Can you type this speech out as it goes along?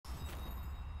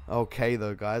Okay,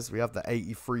 though, guys, we have the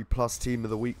 83 plus Team of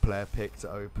the Week player pick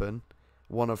to open.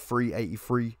 One of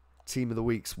 383 Team of the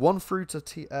Weeks. One through to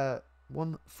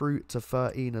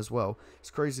 13 as well. It's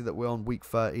crazy that we're on week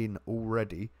 13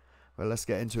 already. Well, let's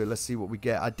get into it. Let's see what we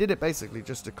get. I did it basically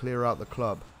just to clear out the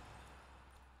club.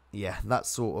 Yeah, that's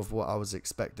sort of what I was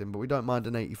expecting. But we don't mind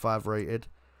an 85 rated.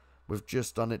 We've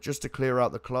just done it just to clear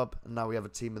out the club. And now we have a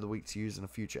Team of the Week to use in a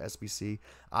future SBC.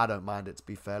 I don't mind it, to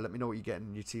be fair. Let me know what you get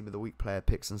in your Team of the Week player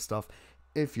picks and stuff,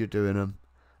 if you're doing them.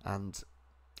 And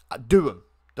do them.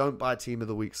 Don't buy Team of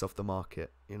the Weeks off the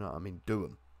market. You know what I mean? Do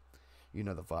them. You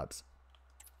know the vibes.